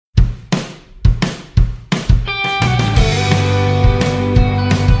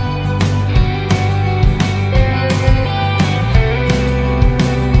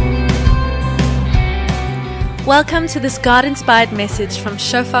Welcome to this God-inspired message from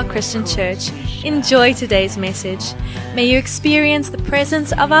Shofar Christian Church. Enjoy today's message. May you experience the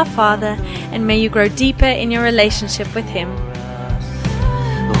presence of our Father, and may you grow deeper in your relationship with Him.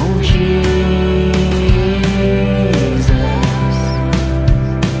 Oh, Jesus,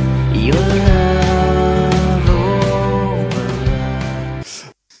 your love over us.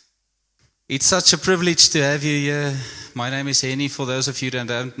 It's such a privilege to have you here. My name is Henny. For those of you that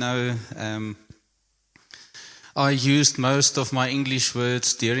don't know, I used most of my English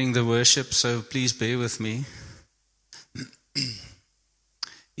words during the worship, so please bear with me.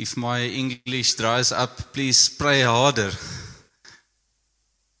 If my English dries up, please pray harder.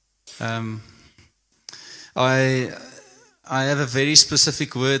 I have a very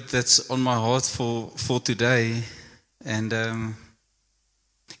specific word that's on my heart for today, and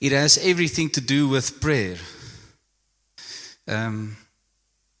it has everything to do with prayer.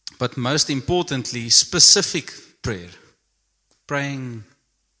 But most importantly, specific prayer. Praying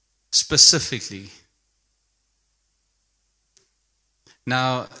specifically.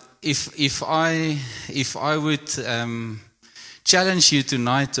 Now, if I would challenge you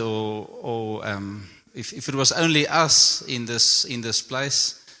tonight, or if it was only us in this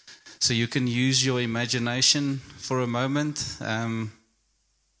place, so you can use your imagination for a moment, and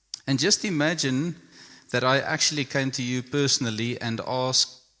just imagine that I actually came to you personally and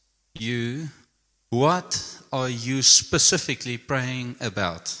asked you, what are you specifically praying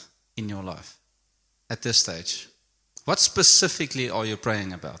about in your life at this stage? What specifically are you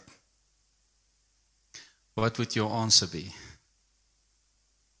praying about? What would your answer be?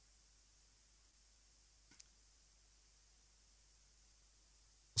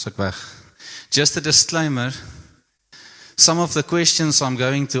 Just a disclaimer. Some of the questions I'm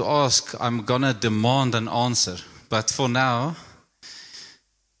going to ask, I'm going to demand an answer. But for now,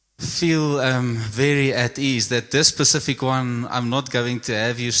 feel very at ease that this specific one, I'm not going to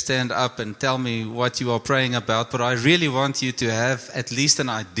have you stand up and tell me what you are praying about, but I really want you to have at least an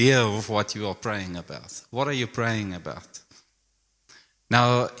idea of what you are praying about. What are you praying about?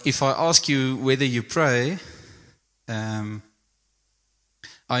 Now, if I ask you whether you pray, I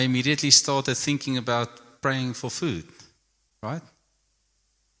immediately started thinking about praying for food. Right?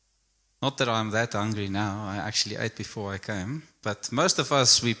 Not that I'm that hungry now. I actually ate before I came. But most of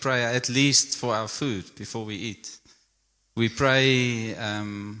us, we pray at least for our food before we eat. We pray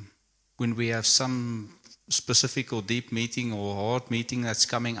when we have some specific or deep meeting or hard meeting that's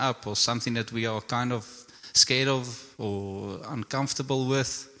coming up, or something that we are kind of scared of or uncomfortable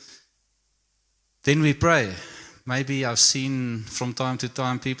with. Then we pray. Maybe I've seen from time to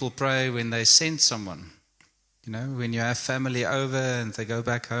time people pray when they send someone. You know, when you have family over and they go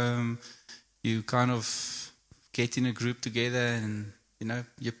back home, you kind of get in a group together and, you know,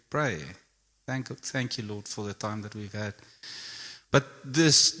 you pray. Thank you, Lord, for the time that we've had. But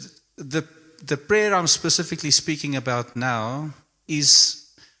the prayer I'm specifically speaking about now is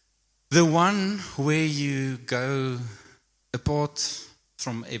the one where you go apart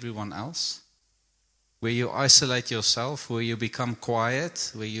from everyone else, where you isolate yourself, where you become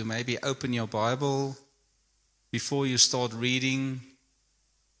quiet, where you maybe open your Bible before you start reading.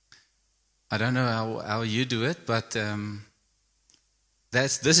 I don't know how you do it, but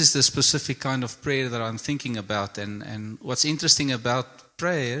this is the specific kind of prayer that I'm thinking about. And what's interesting about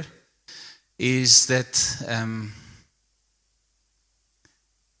prayer is that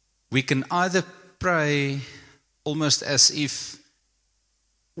we can either pray almost as if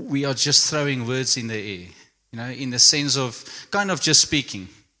we are just throwing words in the air, you know, in the sense of kind of just speaking,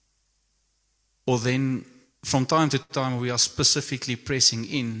 or then from time to time, we are specifically pressing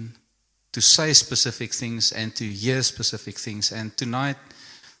in to say specific things and to hear specific things. And tonight,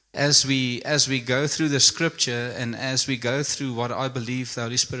 as we go through the scripture and as we go through what I believe the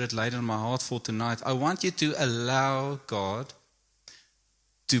Holy Spirit laid on my heart for tonight, I want you to allow God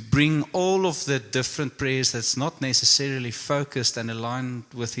to bring all of the different prayers that's not necessarily focused and aligned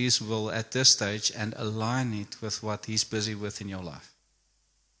with His will at this stage, and align it with what He's busy with in your life.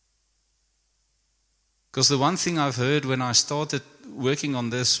 Because the one thing I've heard when I started working on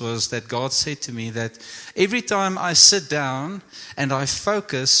this was that God said to me that every time I sit down and I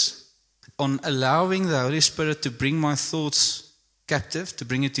focus on allowing the Holy Spirit to bring my thoughts captive, to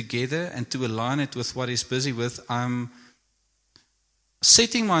bring it together and to align it with what He's busy with, I'm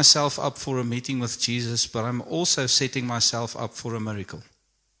setting myself up for a meeting with Jesus, but I'm also setting myself up for a miracle.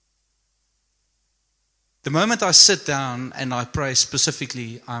 The moment I sit down and I pray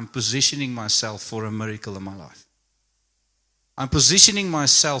specifically, I'm positioning myself for a miracle in my life. I'm positioning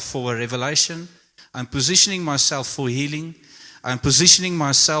myself for a revelation. I'm positioning myself for healing. I'm positioning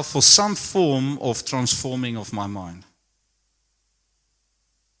myself for some form of transforming of my mind.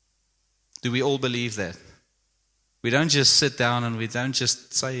 Do we all believe that? We don't just sit down and we don't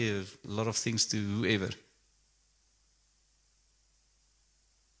just say a lot of things to whoever.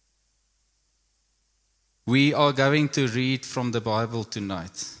 We are going to read from the Bible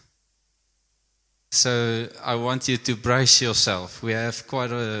tonight. So I want you to brace yourself. We have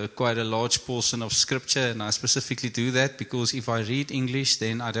quite a large portion of scripture, and I specifically do that because if I read English,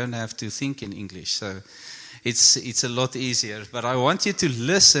 then I don't have to think in English. So it's a lot easier. But I want you to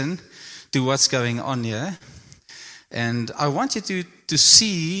listen to what's going on here. And I want you to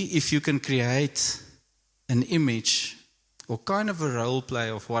see if you can create an image or kind of a role play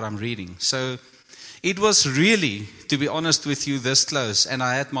of what I'm reading. So it was really, to be honest with you, this close. And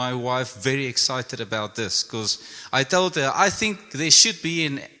I had my wife very excited about this because I told her, I think there should be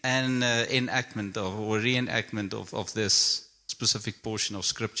an enactment or reenactment of this specific portion of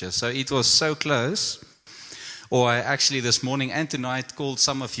scripture. So it was so close. Or I actually this morning and tonight called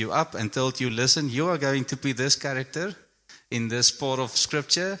some of you up and told you, listen, you are going to be this character in this part of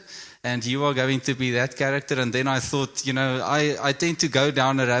scripture. And you are going to be that character. And then I thought, I tend to go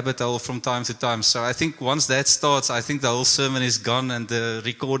down a rabbit hole from time to time. So I think once that starts, I think the whole sermon is gone and the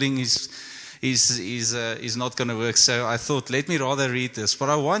recording is not going to work. So I thought, let me rather read this. But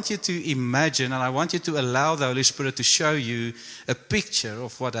I want you to imagine and I want you to allow the Holy Spirit to show you a picture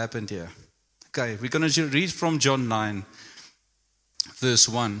of what happened here. Okay, we're going to read from John 9, verse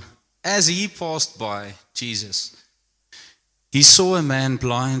 1. As he passed by, Jesus, he saw a man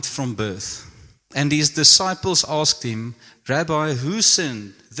blind from birth. And his disciples asked him, Rabbi, who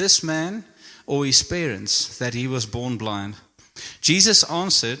sinned, this man or his parents, that he was born blind? Jesus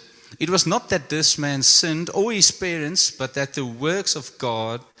answered, it was not that this man sinned or his parents, but that the works of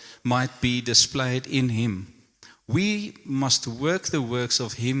God might be displayed in him. We must work the works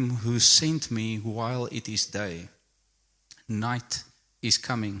of him who sent me while it is day. Night is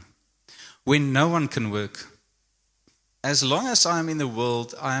coming, when no one can work. As long as I am in the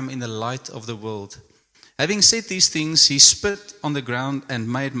world, I am in the light of the world. Having said these things, he spit on the ground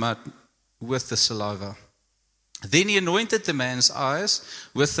and made mud with the saliva. Then he anointed the man's eyes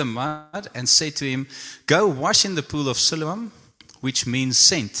with the mud and said to him, go wash in the pool of Siloam, which means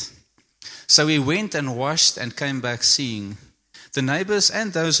sent. So he went and washed and came back seeing. The neighbors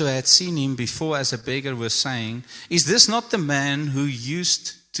and those who had seen him before as a beggar were saying, is this not the man who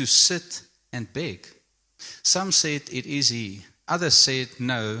used to sit and beg? Some said, it is he. Others said,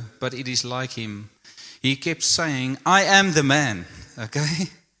 no, but it is like him. He kept saying, I am the man. Okay?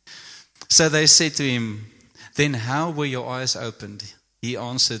 So they said to him, then how were your eyes opened? He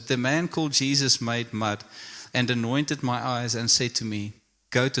answered, the man called Jesus made mud and anointed my eyes and said to me,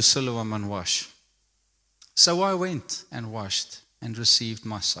 go to Siloam and wash. So I went and washed and received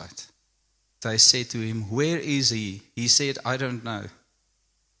my sight. They said to him, where is he? He said, I don't know.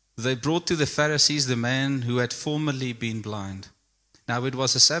 They brought to the Pharisees the man who had formerly been blind. Now it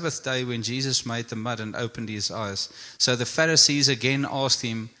was a Sabbath day when Jesus made the mud and opened his eyes. So the Pharisees again asked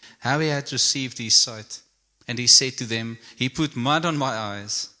him how he had received his sight. And he said to them, he put mud on my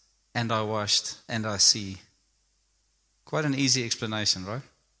eyes, and I washed, and I see. Quite an easy explanation, right?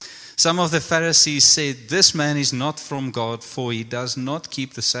 Some of the Pharisees said, this man is not from God, for he does not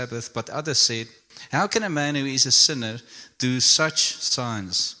keep the Sabbath. But others said, how can a man who is a sinner do such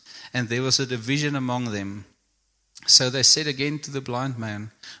signs? And there was a division among them. So they said again to the blind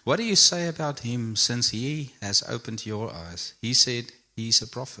man, what do you say about him, since he has opened your eyes? He said, he is a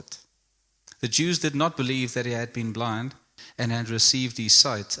prophet. The Jews did not believe that he had been blind and had received his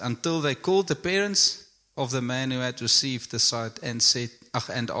sight, until they called the parents of the man who had received the sight and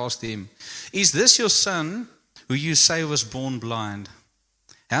asked him, is this your son who you say was born blind?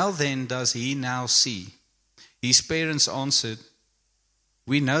 How then does he now see? His parents answered,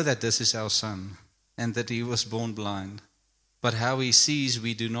 we know that this is our son, and that he was born blind. But how he sees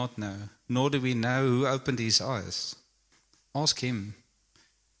we do not know, nor do we know who opened his eyes. Ask him.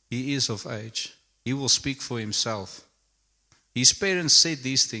 He is of age. He will speak for himself. His parents said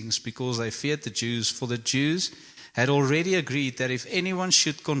these things because they feared the Jews, for the Jews had already agreed that if anyone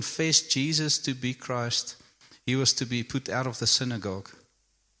should confess Jesus to be Christ, he was to be put out of the synagogue.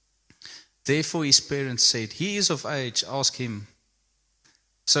 Therefore his parents said, he is of age, ask him.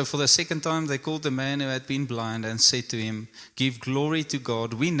 So for the second time they called the man who had been blind and said to him, give glory to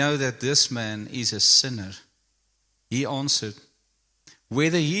God. We know that this man is a sinner. He answered,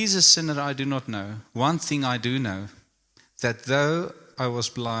 whether he is a sinner I do not know. One thing I do know, that though I was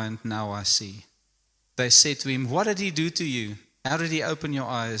blind, now I see. They said to him, what did he do to you? How did he open your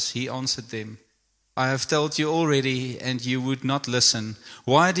eyes? He answered them, I have told you already, and you would not listen.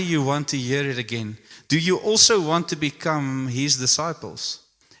 Why do you want to hear it again? Do you also want to become his disciples?"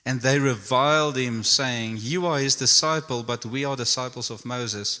 And they reviled him, saying, "You are his disciple, but we are disciples of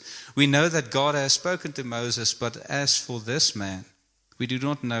Moses. We know that God has spoken to Moses, but as for this man, we do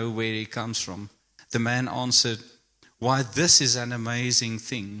not know where he comes from." The man answered, "Why, this is an amazing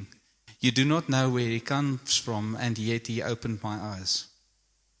thing. You do not know where he comes from, and yet he opened my eyes.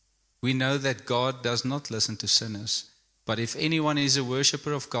 We know that God does not listen to sinners, but if anyone is a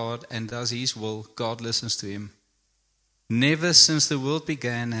worshipper of God and does his will, God listens to him. Never since the world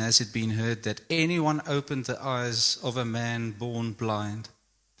began has it been heard that anyone opened the eyes of a man born blind.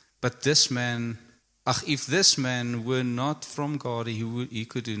 But this man, if this man were not from God, he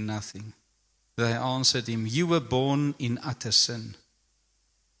could do nothing." They answered him, "You were born in utter sin,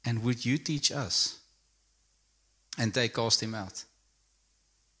 and would you teach us?" And they cast him out.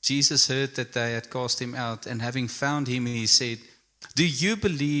 Jesus heard that they had cast him out, and having found him, he said, "Do you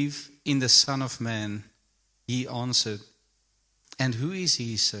believe in the Son of Man?" He answered, "And who is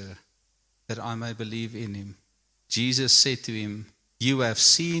he, sir, that I may believe in him?" Jesus said to him, "You have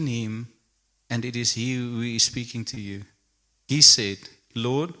seen him, and it is he who is speaking to you." He said,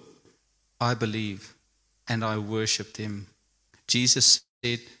 "Lord, I believe," and I worshipped him. Jesus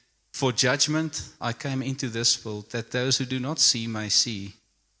said, "For judgment I came into this world, that those who do not see may see,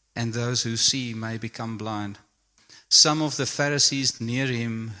 and those who see may become blind." Some of the Pharisees near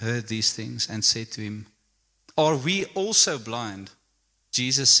him heard these things and said to him, "Are we also blind?"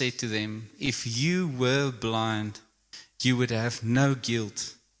 Jesus said to them, "If you were blind, you would have no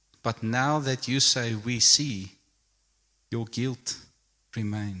guilt. But now that you say we see, your guilt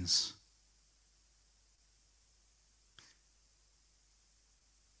remains."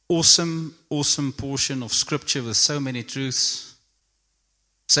 Awesome portion of scripture with so many truths,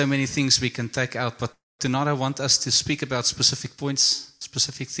 so many things we can take out. But tonight I want us to speak about specific points,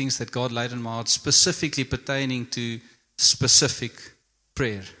 specific things that God laid on my heart, specifically pertaining to specific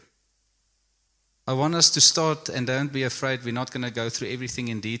prayer. I want us to start, and don't be afraid, we're not going to go through everything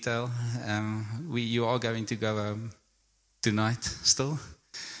in detail. You are going to go home tonight still.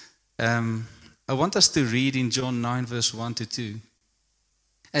 I want us to read in John 9 verse 1 to 2.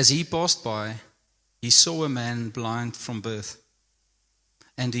 As he passed by, he saw a man blind from birth.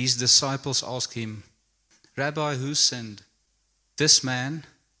 And his disciples asked him, "Rabbi, who sinned, this man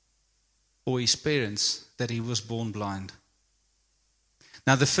or his parents, that he was born blind?"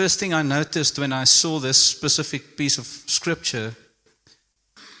 Now, the first thing I noticed when I saw this specific piece of scripture,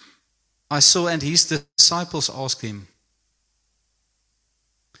 and his disciples asked him.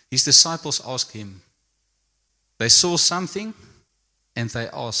 His disciples asked him. They saw something and they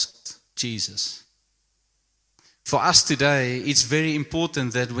asked Jesus. For us today, it's very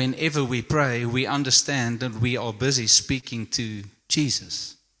important that whenever we pray, we understand that we are busy speaking to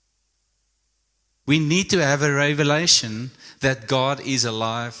Jesus. We need to have a revelation that God is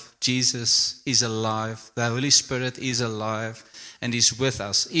alive, Jesus is alive, the Holy Spirit is alive and is with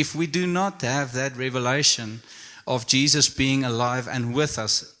us. If we do not have that revelation of Jesus being alive and with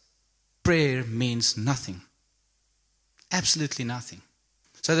us, prayer means nothing. Absolutely nothing.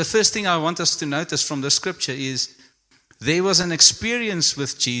 So the first thing I want us to notice from the scripture is there was an experience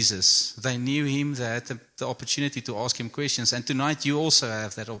with Jesus. They knew him, they had the opportunity to ask him questions, and tonight you also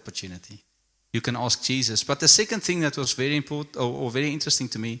have that opportunity. You can ask Jesus. But the second thing that was very important or very interesting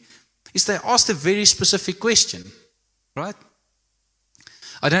to me is they asked a very specific question, right?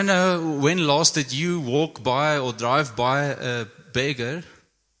 I don't know when last did you walk by or drive by a beggar,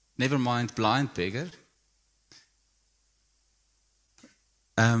 never mind blind beggar.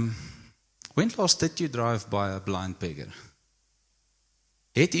 When last did you drive by a blind beggar?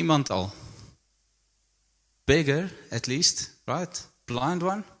 Het iemand al? Beggar, at least, right? Blind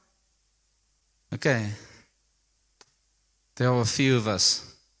one? Okay. There are a few of us.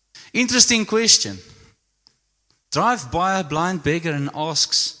 Interesting question. Drive by a blind beggar and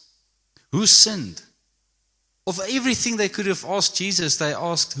asks, who sinned? Of everything they could have asked Jesus, they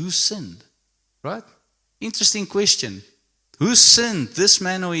asked, who sinned? Right? Interesting question. Who sinned, this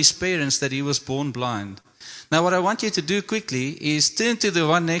man or his parents, that he was born blind? Now what I want you to do quickly is turn to the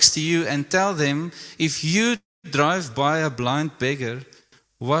one next to you and tell them, if you drive by a blind beggar,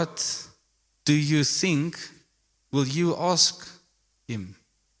 what do you think will you ask him?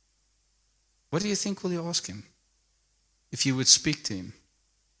 What do you think will you ask him if you would speak to him?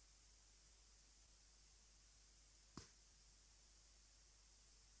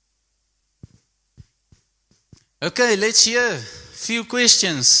 Okay, let's hear. Few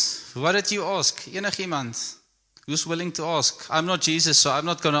questions. What did you ask? Enigiemand? Who's willing to ask? I'm not Jesus, so I'm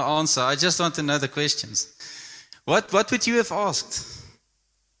not going to answer. I just want to know the questions. What would you have asked?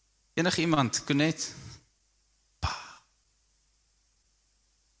 Enig iemand, Kunet?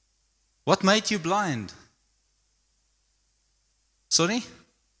 What made you blind? Sorry?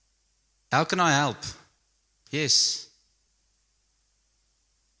 How can I help? Yes.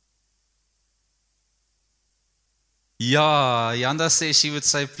 Yeah, Yanda says she would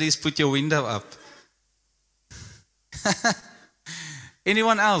say, please put your window up.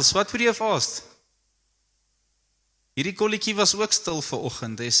 Anyone else? What would you have asked? Hierdie kolletjie was ook stil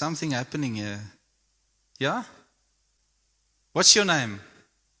vanoggend. There's something happening here. Yeah? What's your name?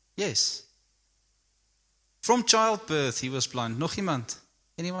 Yes. From childbirth he was blind. Nog iemand?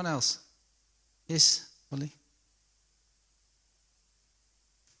 Anyone else? Yes, Holly.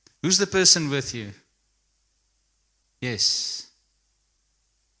 Who's the person with you? Yes.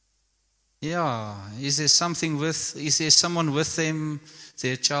 Yeah. Is there someone with them? Is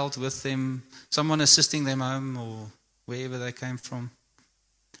there a child with them? Someone assisting them home or wherever they came from?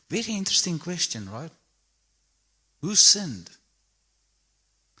 Very interesting question, right? Who sinned?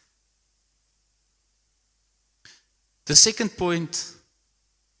 The second point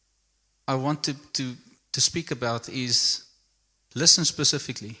I want to speak about is listen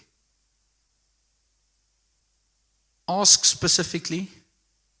specifically. Ask specifically.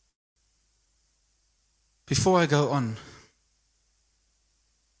 Before I go on,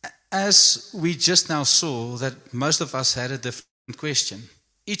 as we just now saw that most of us had a different question.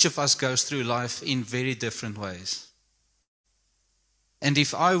 Each of us goes through life in very different ways. And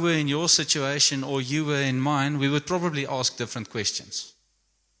if I were in your situation or you were in mine, we would probably ask different questions.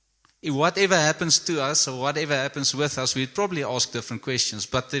 Whatever happens to us or whatever happens with us, we'd probably ask different questions.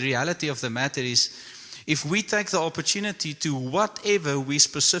 But the reality of the matter is, if we take the opportunity to whatever we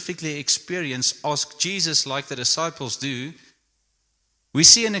specifically experience, ask Jesus like the disciples do, we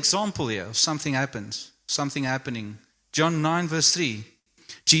see an example here of something happening. John 9 verse 3,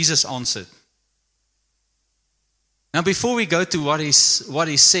 Jesus answered. Now before we go to what he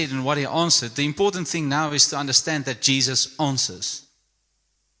said and what he answered, the important thing now is to understand that Jesus answers.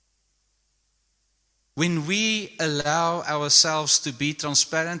 When we allow ourselves to be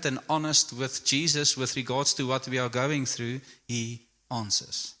transparent and honest with Jesus with regards to what we are going through, he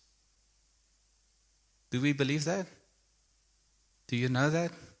answers. Do we believe that? Do you know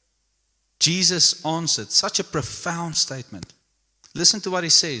that? Jesus answered. Such a profound statement. Listen to what he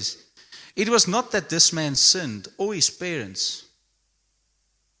says. It was not that this man sinned or his parents.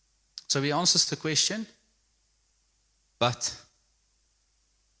 So he answers the question, but.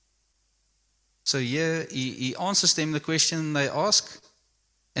 So here he answers them the question they ask,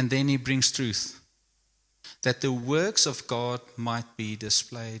 and then he brings truth. That the works of God might be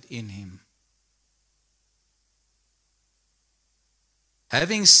displayed in him.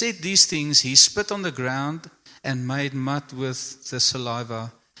 Having said these things, he spit on the ground and made mud with the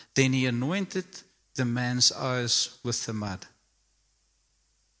saliva. Then he anointed the man's eyes with the mud.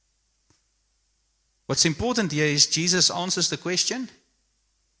 What's important here is Jesus answers the question.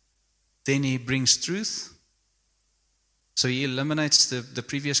 Then he brings truth. So he eliminates the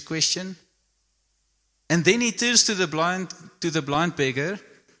previous question. And then he turns to the blind beggar.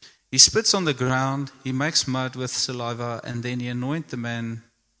 He spits on the ground, he makes mud with saliva, and then he anoints the man's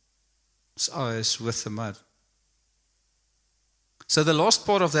eyes with the mud. So the last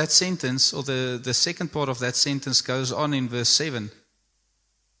part of that sentence, or the second part of that sentence, goes on in verse 7.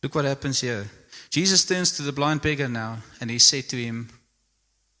 Look what happens here. Jesus turns to the blind beggar now, and he said to him,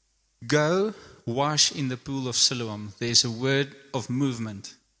 go wash in the pool of Siloam. There's a word of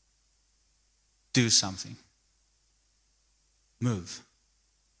movement. Do something. Move.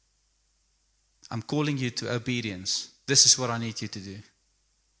 I'm calling you to obedience. This is what I need you to do.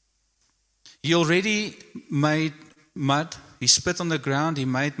 He already made mud. He spit on the ground. He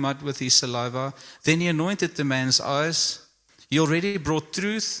made mud with his saliva. Then he anointed the man's eyes. He already brought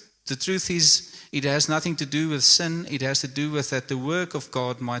truth. The truth is, it has nothing to do with sin. It has to do with that the work of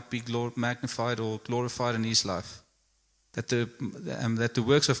God might be magnified or glorified in his life. That the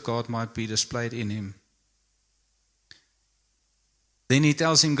works of God might be displayed in him. Then he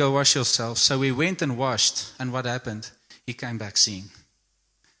tells him, go wash yourself. So he went and washed. And what happened? He came back seeing.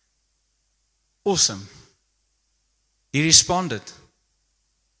 Awesome. He responded.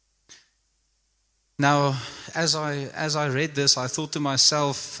 Now, as I read this, I thought to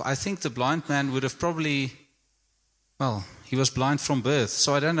myself, I think the blind man would have probably, he was blind from birth.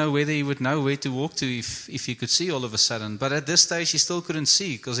 So I don't know whether he would know where to walk to if he could see all of a sudden. But at this stage, he still couldn't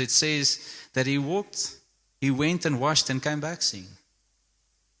see because it says that he went and washed and came back seeing.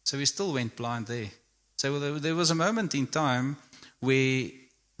 So he still went blind there. So there was a moment in time where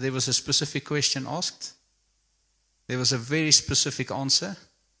there was a specific question asked. There was a very specific answer.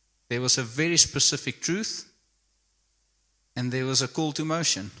 There was a very specific truth. And there was a call to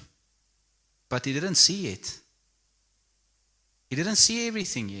motion. But he didn't see it. He didn't see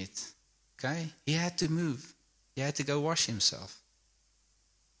everything yet. Okay? He had to move. He had to go wash himself.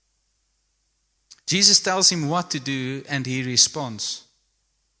 Jesus tells him what to do, and he responds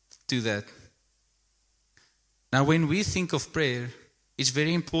to that. Now, when we think of prayer, it's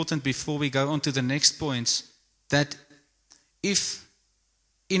very important before we go on to the next points that if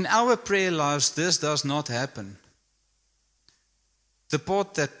in our prayer lives this does not happen, the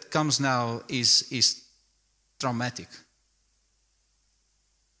part that comes now is traumatic.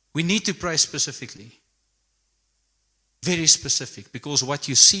 We need to pray specifically. Very specific, because what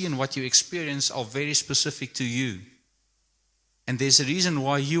you see and what you experience are very specific to you. And there's a reason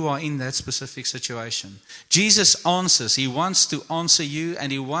why you are in that specific situation. Jesus answers. He wants to answer you,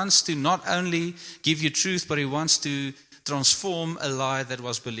 and he wants to not only give you truth, but he wants to transform a lie that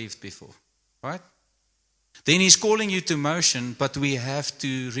was believed before. Right? Then he's calling you to motion, but we have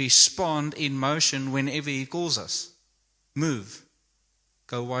to respond in motion whenever he calls us. Move.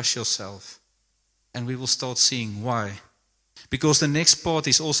 Go wash yourself. And we will start seeing why. Because the next part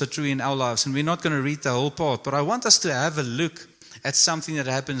is also true in our lives. And we're not going to read the whole part. But I want us to have a look at something that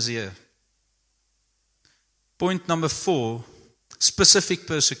happens here. Point number 4. Specific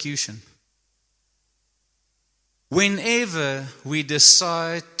persecution. Whenever we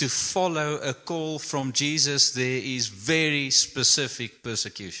decide to follow a call from Jesus, there is very specific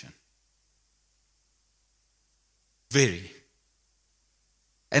persecution. Very.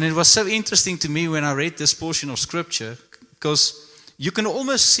 And it was so interesting to me when I read this portion of Scripture, because you can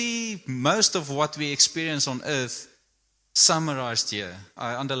almost see most of what we experience on earth summarized here.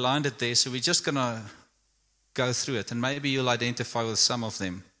 I underlined it there, so we're just going to go through it, and maybe you'll identify with some of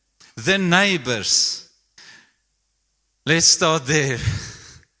them. The neighbors. Let's start there.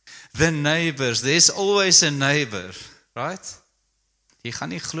 The neighbors. There's always a neighbor, right? Jy gaan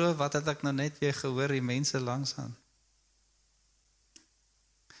nie glo wat het ek nou net weer gehoor die mense langs aan.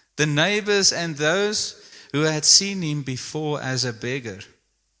 The neighbors and those who had seen him before as a beggar.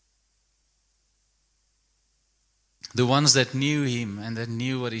 The ones that knew him and that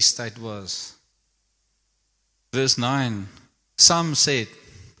knew what his state was. Verse 9. Some said,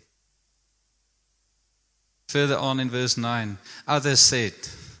 further on in verse 9, others said,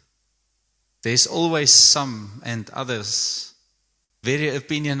 there's always some and others. Very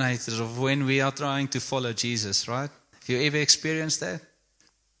opinionated of when we are trying to follow Jesus, right? Have you ever experienced that?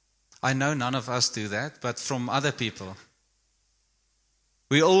 I know none of us do that, but from other people.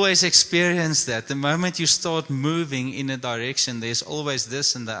 We always experience that. The moment you start moving in a direction, there's always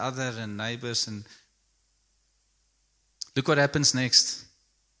this and the other and neighbors. And look what happens next.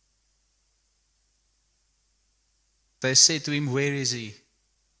 They said to him, where is he?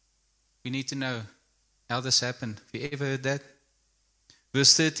 We need to know how this happened. Have you ever heard that?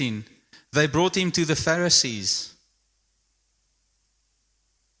 Verse 13. They brought him to the Pharisees.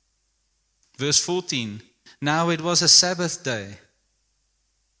 Verse 14, now it was a Sabbath day.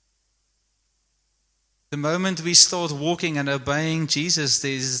 The moment we start walking and obeying Jesus,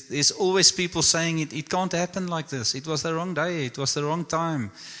 there's always people saying it can't happen like this. It was the wrong day. It was the wrong time.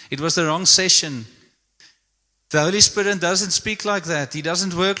 It was the wrong session. The Holy Spirit doesn't speak like that. He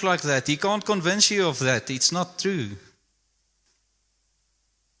doesn't work like that. He can't convince you of that. It's not true.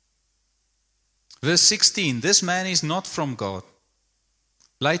 Verse 16, this man is not from God.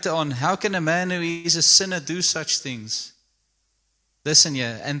 Later on, how can a man who is a sinner do such things? Listen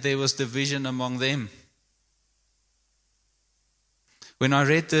here, and there was division among them. When I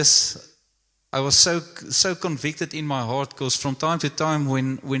read this, I was so convicted in my heart, because from time to time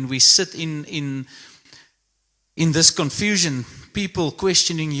when we sit in this confusion, people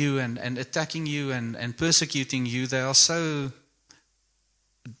questioning you and attacking you and persecuting you, they are so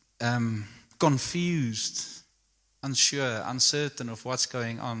confused, unsure, uncertain of what's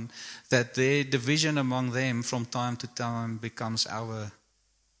going on, that their division among them from time to time becomes our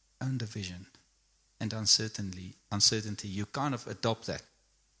own division and uncertainty. You kind of adopt that.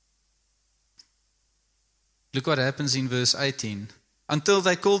 Look what happens in verse 18. Until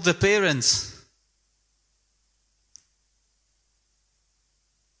they called the parents.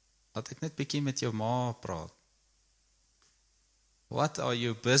 Laat ek net bietjie met jou ma praat. What are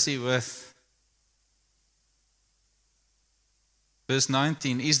you busy with? Verse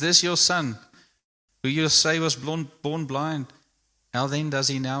 19, is this your son, who you say was born blind? How then does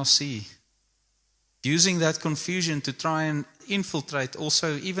he now see? Using that confusion to try and infiltrate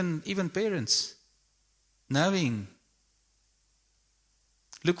also even parents. Knowing.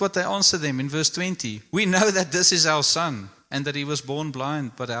 Look what they answer them in verse 20. We know that this is our son and that he was born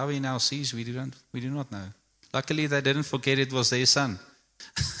blind, but how he now sees, we do not know. Luckily, they didn't forget it was their son.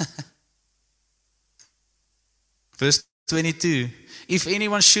 Verse 22. If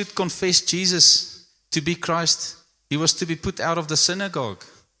anyone should confess Jesus to be Christ, he was to be put out of the synagogue.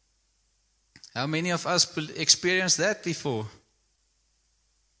 How many of us experienced that before?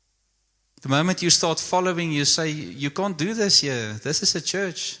 The moment you start following, you say, you can't do this here. This is a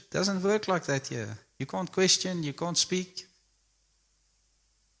church. It doesn't work like that here. You can't question, you can't speak. It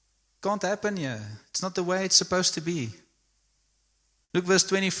can't happen here. It's not the way it's supposed to be. Look, verse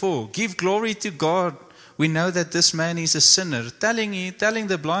 24. Give glory to God. We know that this man is a sinner. Telling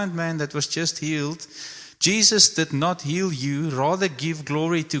the blind man that was just healed, Jesus did not heal you, rather give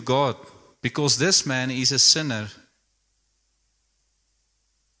glory to God, because this man is a sinner.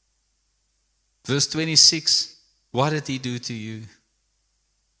 Verse 26, what did he do to you?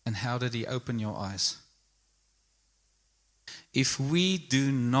 And how did he open your eyes? If we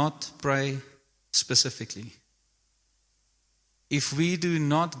do not pray specifically, if we do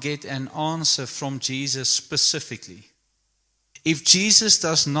not get an answer from Jesus specifically, if Jesus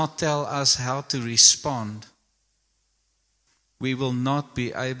does not tell us how to respond, we will not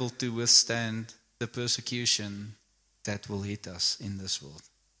be able to withstand the persecution that will hit us in this world.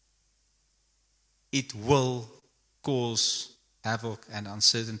 It will cause havoc and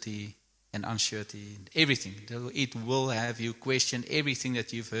uncertainty and unsurety and everything. It will have you question everything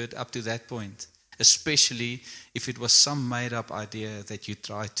that you've heard up to that point, especially if it was some made-up idea that you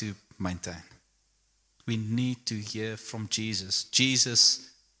try to maintain. We need to hear from Jesus.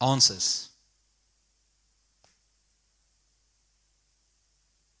 Jesus answers.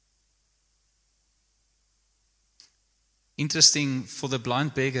 Interesting, for the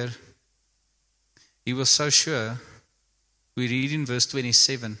blind beggar, he was so sure. We read in verse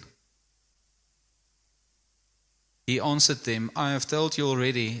 27. He answered them, I have told you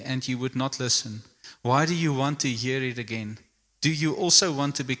already, and you would not listen. Why do you want to hear it again? Do you also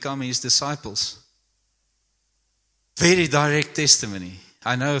want to become his disciples? Very direct testimony.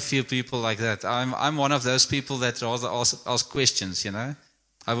 I know a few people like that. I'm one of those people that rather ask questions, you know.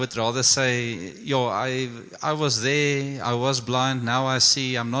 I would rather say, I was there, I was blind, now I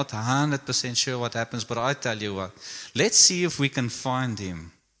see, I'm not 100% sure what happens, but I tell you what, let's see if we can find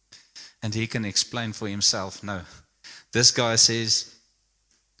him and he can explain for himself. No. This guy says,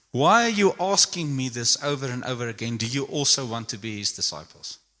 why are you asking me this over and over again? Do you also want to be his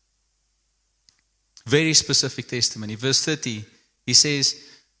disciples? Very specific testimony. Verse 30, he says,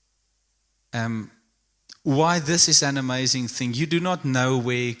 why this is an amazing thing. You do not know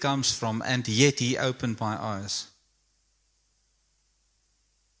where he comes from, and yet he opened my eyes.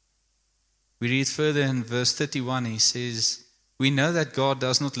 We read further in verse 31, he says, we know that God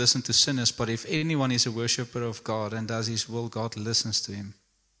does not listen to sinners, but if anyone is a worshipper of God and does his will, God listens to him.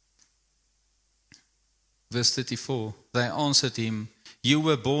 Verse 34, they answered him, you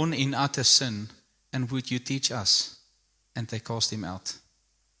were born in utter sin, and would you teach us? And they cast him out.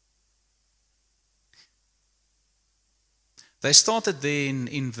 They started there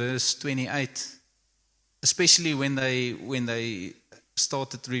in verse 28, especially when they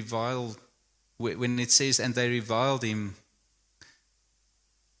started revile, when it says, and they reviled him.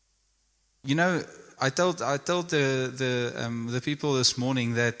 You know, I told the people this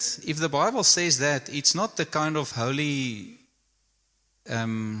morning that if the Bible says that, it's not the kind of holy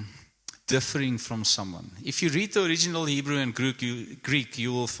differing from someone. If you read the original Hebrew and Greek,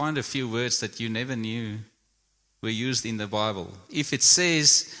 you will find a few words that you never knew were used in the Bible. If it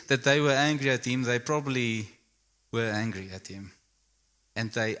says that they were angry at him, they probably were angry at him.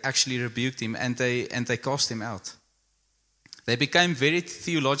 And they actually rebuked him and they cast him out. They became very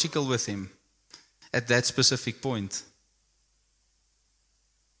theological with him at that specific point.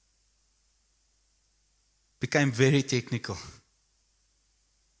 Became very technical.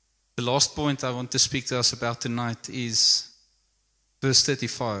 The last point I want to speak to us about tonight is verse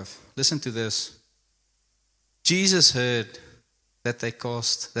 35. Listen to this. Jesus heard that they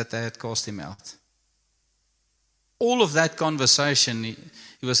had cast him out. All of that conversation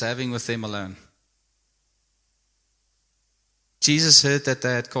he was having with them alone. Jesus heard that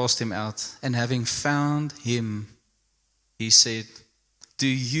they had cast him out, and having found him, he said, do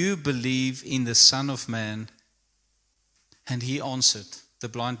you believe in the Son of Man? And he answered, the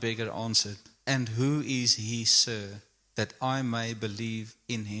blind beggar answered, and who is he, sir, that I may believe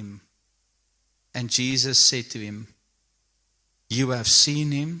in him? And Jesus said to him, you have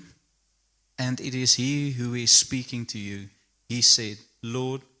seen him, and it is he who is speaking to you. He said,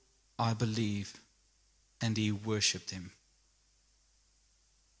 Lord, I believe. and he worshipped him.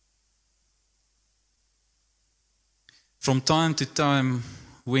 From time to time,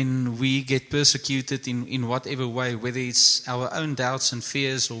 when we get persecuted in whatever way, whether it's our own doubts and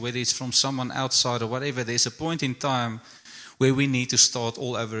fears or whether it's from someone outside or whatever, there's a point in time where we need to start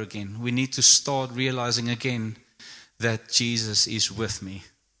all over again. We need to start realizing again that Jesus is with me.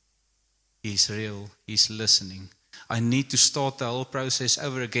 He's real. He's listening. I need to start the whole process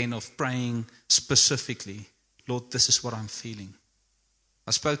over again of praying specifically. Lord, this is what I'm feeling.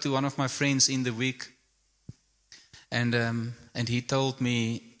 I spoke to one of my friends in the week, and he told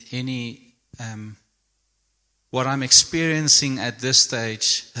me what I'm experiencing at this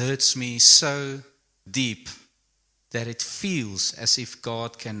stage hurts me so deep that it feels as if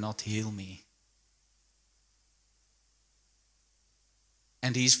God cannot heal me.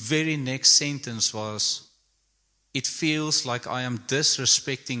 And his very next sentence was, it feels like I am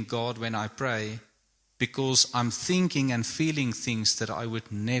disrespecting God when I pray because I'm thinking and feeling things that I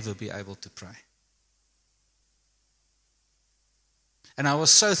would never be able to pray. And I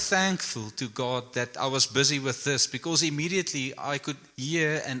was so thankful to God that I was busy with this, because immediately I could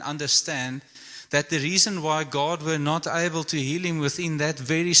hear and understand that the reason why God were not able to heal him within that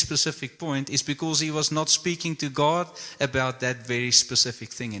very specific point is because he was not speaking to God about that very specific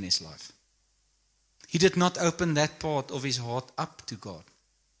thing in his life. He did not open that part of his heart up to God.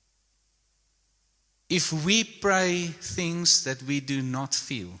 If we pray things that we do not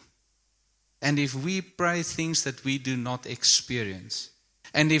feel, and if we pray things that we do not experience,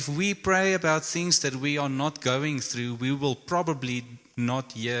 and if we pray about things that we are not going through, we will probably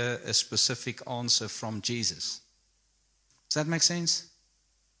not hear a specific answer from Jesus. Does that make sense?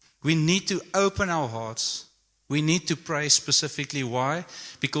 We need to open our hearts. We need to pray specifically. Why?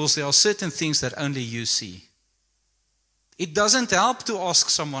 Because there are certain things that only you see. It doesn't help to ask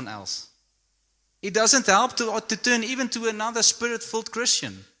someone else. It doesn't help to turn even to another spirit-filled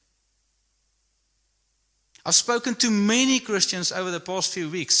Christian. I've spoken to many Christians over the past few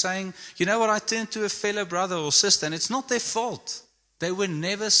weeks saying, you know what, I turned to a fellow brother or sister, and it's not their fault. They were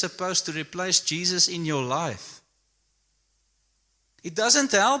never supposed to replace Jesus in your life. It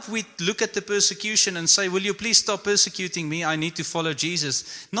doesn't help we look at the persecution and say, will you please stop persecuting me? I need to follow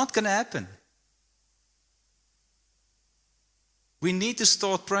Jesus. Not going to happen. We need to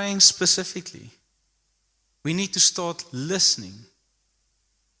start praying specifically. We need to start listening.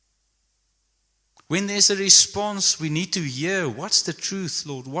 When there's a response, we need to hear, what's the truth,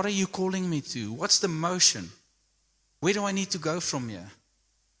 Lord? What are you calling me to? What's the motion? Where do I need to go from here?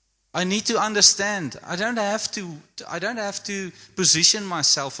 I need to understand. I don't have to position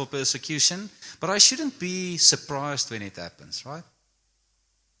myself for persecution, but I shouldn't be surprised when it happens, right?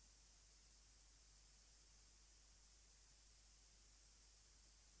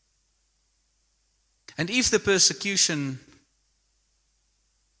 And if the persecution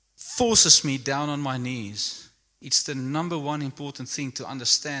forces me down on my knees, it's the number one important thing to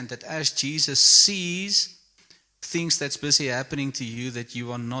understand, that as Jesus sees things that's busy happening to you that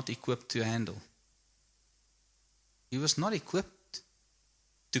you are not equipped to handle. He was not equipped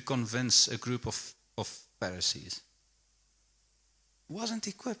to convince a group of Pharisees. He wasn't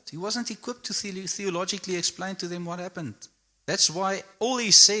equipped. He wasn't equipped to theologically explain to them what happened. That's why all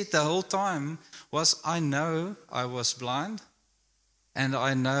he said the whole time was, I know I was blind, and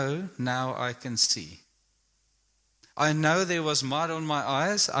I know now I can see. I know there was mud on my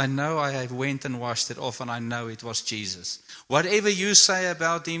eyes. I know I went and washed it off, and I know it was Jesus. Whatever you say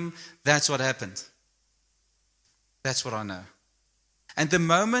about him, that's what happened. That's what I know. And the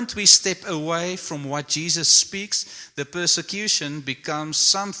moment we step away from what Jesus speaks, the persecution becomes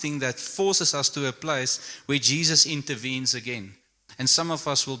something that forces us to a place where Jesus intervenes again. And some of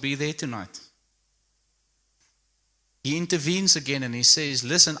us will be there tonight. He intervenes again and he says,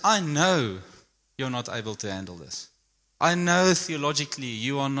 listen, I know you're not able to handle this. I know theologically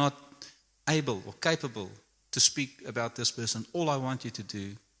you are not able or capable to speak about this person. All I want you to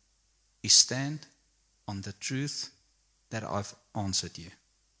do is stand on the truth that I've answered you.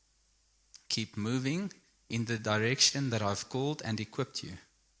 Keep moving in the direction that I've called and equipped you.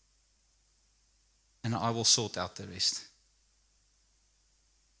 And I will sort out the rest.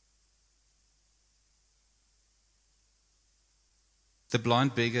 The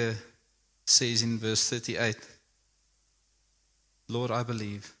blind beggar says in verse 38, Lord, I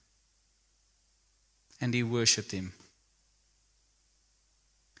believe. And he worshipped him.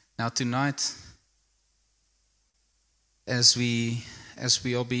 Now tonight, as we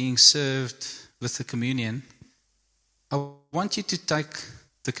are being served with the communion, I want you to take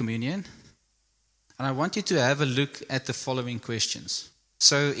the communion and I want you to have a look at the following questions.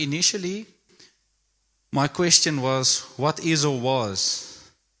 So initially, My question was, what is or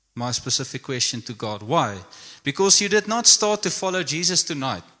was my specific question to God? Why? Because you did not start to follow Jesus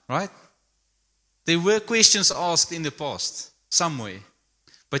tonight, right? There were questions asked in the past, somewhere.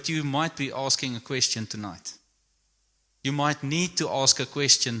 But you might be asking a question tonight. You might need to ask a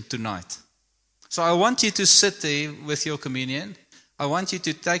question tonight. So I want you to sit there with your communion. I want you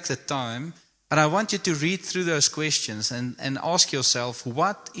to take the time, and I want you to read through those questions and ask yourself,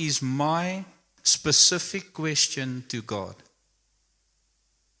 what is my specific question to God?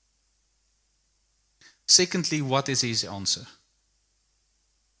 Secondly, what is His answer?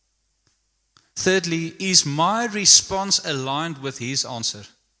 Thirdly, is my response aligned with His answer?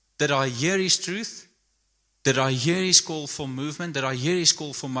 Did I hear His truth? Did I hear His call for movement? Did I hear His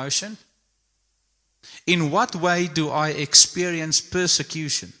call for motion? In what way do I experience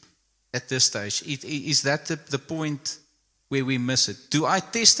persecution at this stage? Is that the point where we miss it? Do I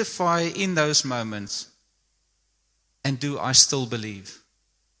testify in those moments? And do I still believe?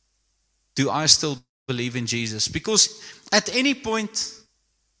 Do I still believe in Jesus? Because at any point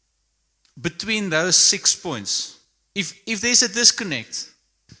between those 6 points, if there's a disconnect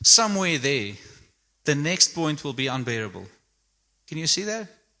somewhere there, the next point will be unbearable. Can you see that?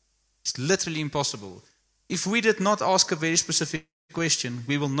 It's literally impossible. If we did not ask a very specific question,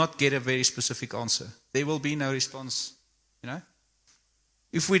 we will not get a very specific answer. There will be no response,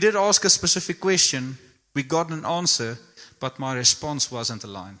 If we did ask a specific question, we got an answer, but my response wasn't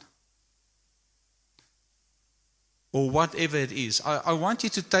aligned. Or whatever it is. I want you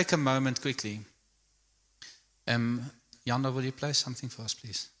to take a moment quickly. Janda, will you play something for us,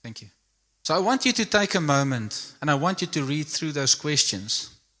 please? Thank you. So I want you to take a moment, and I want you to read through those questions.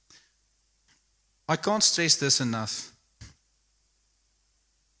 I can't stress this enough.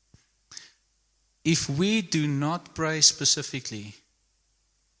 If we do not pray specifically,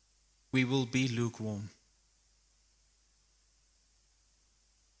 we will be lukewarm.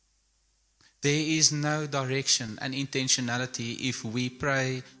 There is no direction and intentionality if we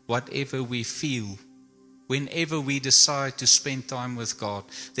pray whatever we feel. Whenever we decide to spend time with God,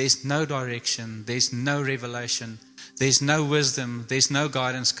 there's no direction, there's no revelation, there's no wisdom, there's no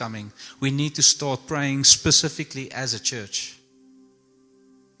guidance coming. We need to start praying specifically as a church.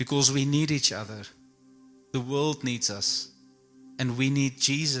 Because we need each other. The world needs us. And we need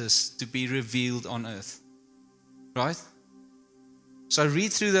Jesus to be revealed on earth. Right? So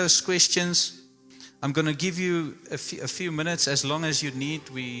read through those questions. I'm going to give you a few minutes, as long as you need.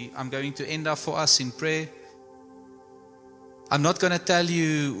 I'm going to end up for us in prayer. I'm not going to tell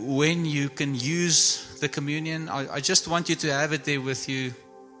you when you can use the communion. I just want you to have it there with you.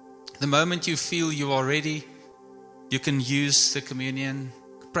 The moment you feel you are ready, you can use the communion.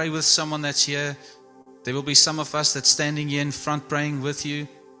 Pray with someone that's here. There will be some of us that's standing here in front praying with you.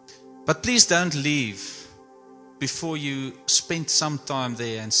 But please don't leave before you spend some time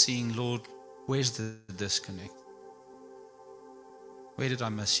there and seeing, Lord, where's the disconnect? Where did I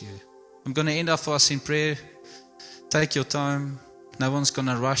miss you? I'm going to end up for us in prayer. Take your time. No one's going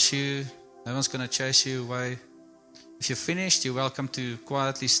to rush you. No one's going to chase you away. If you're finished, you're welcome to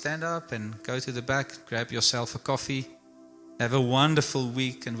quietly stand up and go to the back, grab yourself a coffee. Have a wonderful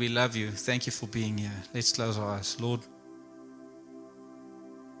week, and we love you. Thank you for being here. Let's close our eyes. Lord,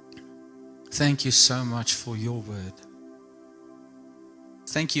 thank you so much for your word.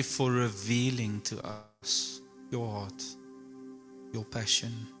 Thank you for revealing to us your heart, your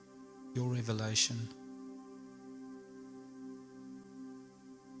passion, your revelation.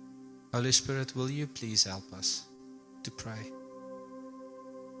 Holy Spirit, will you please help us to pray?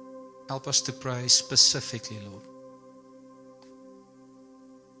 Help us to pray specifically, Lord.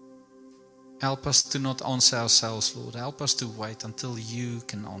 Help us to not answer ourselves, Lord. Help us to wait until you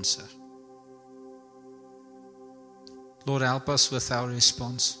can answer. Lord, help us with our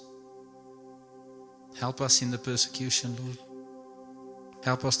response. Help us in the persecution, Lord.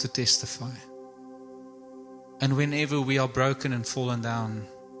 Help us to testify. And whenever we are broken and fallen down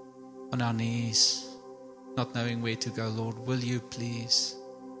on our knees, not knowing where to go, Lord, will you please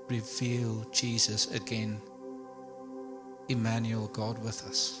reveal Jesus again, Emmanuel, God with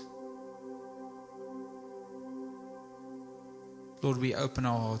us. Lord, we open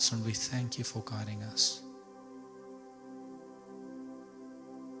our hearts and we thank you for guiding us.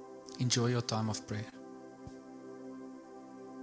 Enjoy your time of prayer.